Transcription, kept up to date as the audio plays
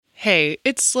Hey,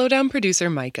 it's Slowdown producer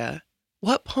Micah.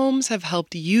 What poems have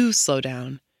helped you slow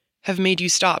down, have made you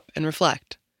stop and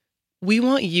reflect? We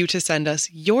want you to send us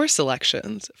your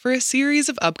selections for a series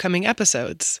of upcoming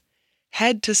episodes.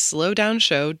 Head to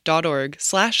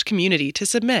slowdownshow.org/community to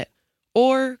submit,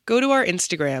 or go to our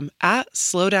Instagram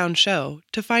 @slowdownshow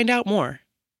to find out more.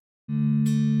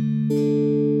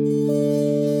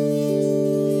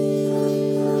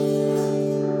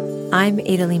 I'm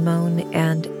Ada Limon,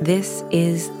 and this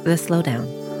is The Slowdown.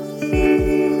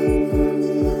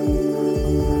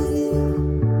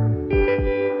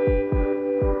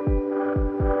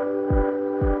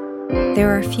 There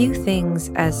are few things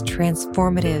as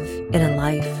transformative in a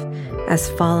life as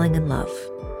falling in love.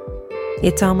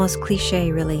 It's almost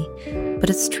cliche, really, but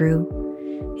it's true.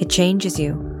 It changes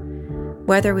you,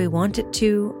 whether we want it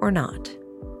to or not.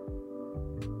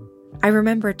 I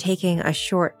remember taking a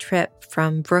short trip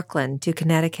from Brooklyn to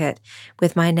Connecticut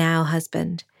with my now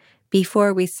husband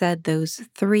before we said those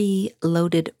 3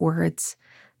 loaded words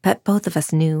that both of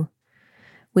us knew.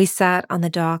 We sat on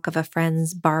the dock of a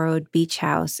friend's borrowed beach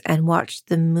house and watched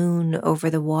the moon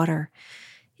over the water.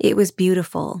 It was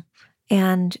beautiful,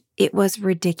 and it was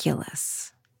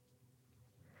ridiculous.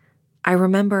 I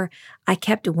remember I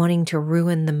kept wanting to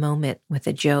ruin the moment with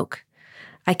a joke.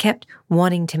 I kept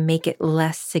wanting to make it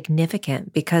less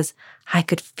significant because I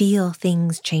could feel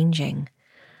things changing.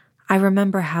 I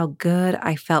remember how good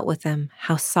I felt with him,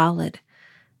 how solid,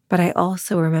 but I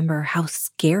also remember how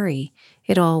scary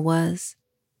it all was.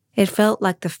 It felt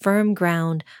like the firm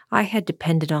ground I had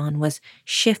depended on was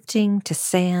shifting to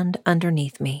sand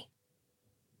underneath me.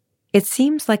 It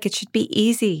seems like it should be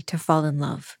easy to fall in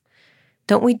love.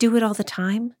 Don't we do it all the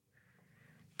time?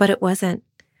 But it wasn't,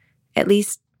 at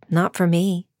least not for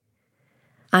me.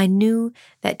 I knew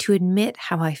that to admit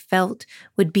how I felt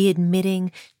would be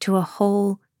admitting to a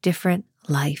whole different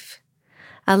life,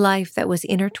 a life that was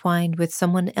intertwined with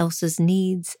someone else's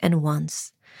needs and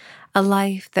wants, a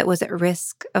life that was at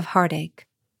risk of heartache,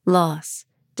 loss,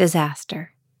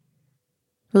 disaster.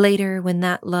 Later, when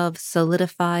that love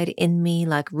solidified in me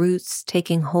like roots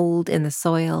taking hold in the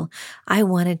soil, I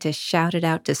wanted to shout it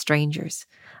out to strangers.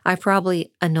 I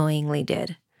probably annoyingly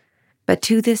did. But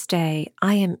to this day,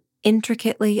 I am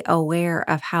intricately aware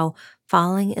of how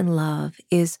falling in love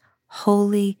is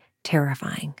wholly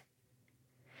terrifying.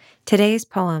 Today's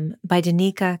poem by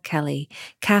Donika Kelly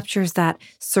captures that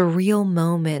surreal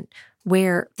moment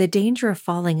where the danger of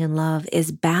falling in love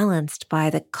is balanced by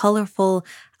the colorful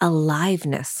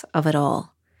aliveness of it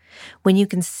all. When you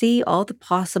can see all the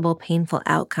possible painful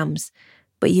outcomes,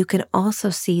 but you can also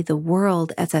see the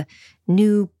world as a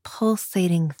new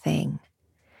pulsating thing.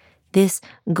 This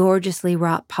gorgeously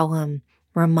wrought poem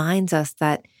reminds us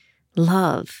that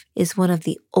love is one of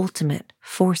the ultimate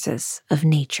forces of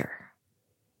nature.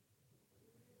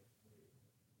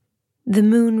 The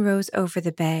moon rose over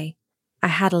the bay. I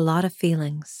had a lot of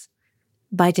feelings.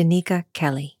 By Donika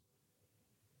Kelly.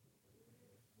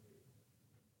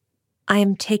 I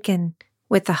am taken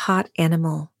with the hot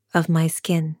animal of my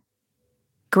skin,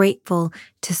 grateful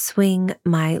to swing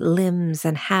my limbs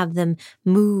and have them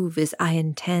move as I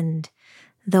intend,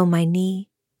 though my knee,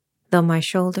 though my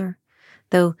shoulder,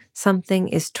 though something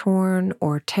is torn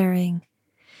or tearing.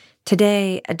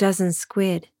 Today, a dozen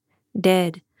squid,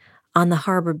 dead, on the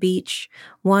harbor beach,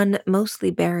 one mostly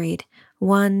buried,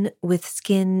 one with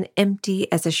skin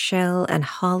empty as a shell and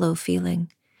hollow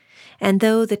feeling. And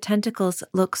though the tentacles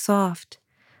look soft,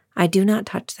 I do not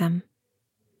touch them.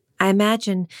 I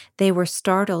imagine they were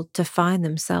startled to find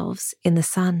themselves in the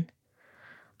sun.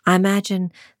 I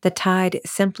imagine the tide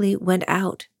simply went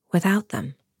out without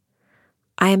them.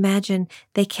 I imagine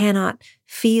they cannot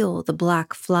feel the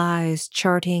black flies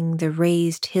charting the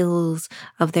raised hills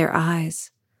of their eyes.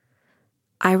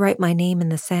 I write my name in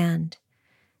the sand,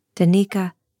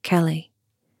 Donika Kelly.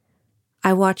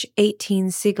 I watch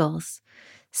 18 seagulls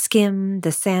skim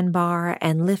the sandbar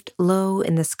and lift low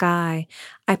in the sky.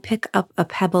 I pick up a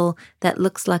pebble that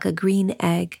looks like a green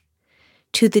egg.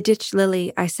 To the ditch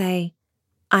lily, I say,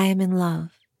 I am in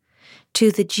love.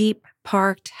 To the jeep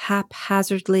parked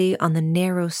haphazardly on the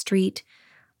narrow street,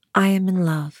 I am in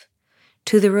love.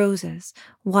 To the roses,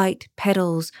 white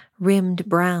petals rimmed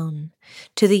brown,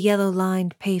 to the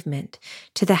yellow-lined pavement,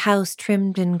 to the house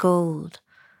trimmed in gold,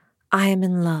 I am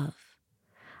in love.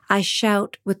 I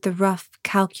shout with the rough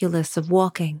calculus of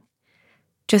walking.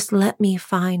 Just let me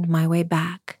find my way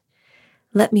back.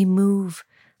 Let me move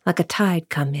like a tide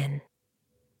come in.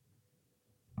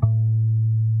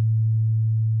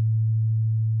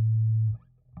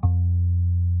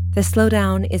 The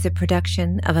Slowdown is a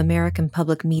production of American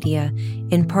Public Media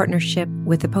in partnership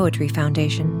with the Poetry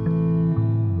Foundation.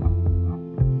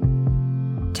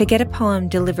 To get a poem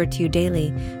delivered to you daily,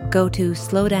 go to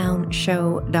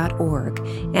slowdownshow.org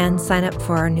and sign up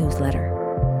for our newsletter.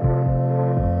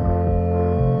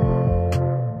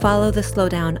 Follow The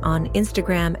Slowdown on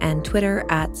Instagram and Twitter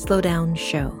at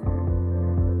slowdownshow.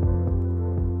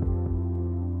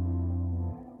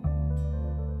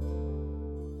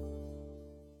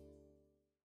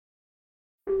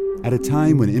 At a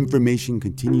time when information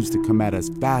continues to come at us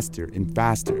faster and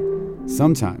faster,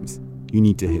 sometimes you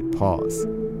need to hit pause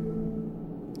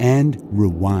and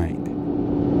rewind.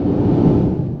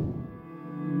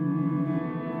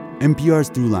 NPR's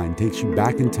Throughline takes you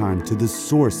back in time to the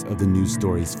source of the news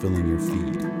stories filling your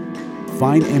feed.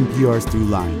 Find NPR's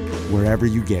Throughline wherever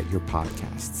you get your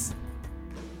podcasts.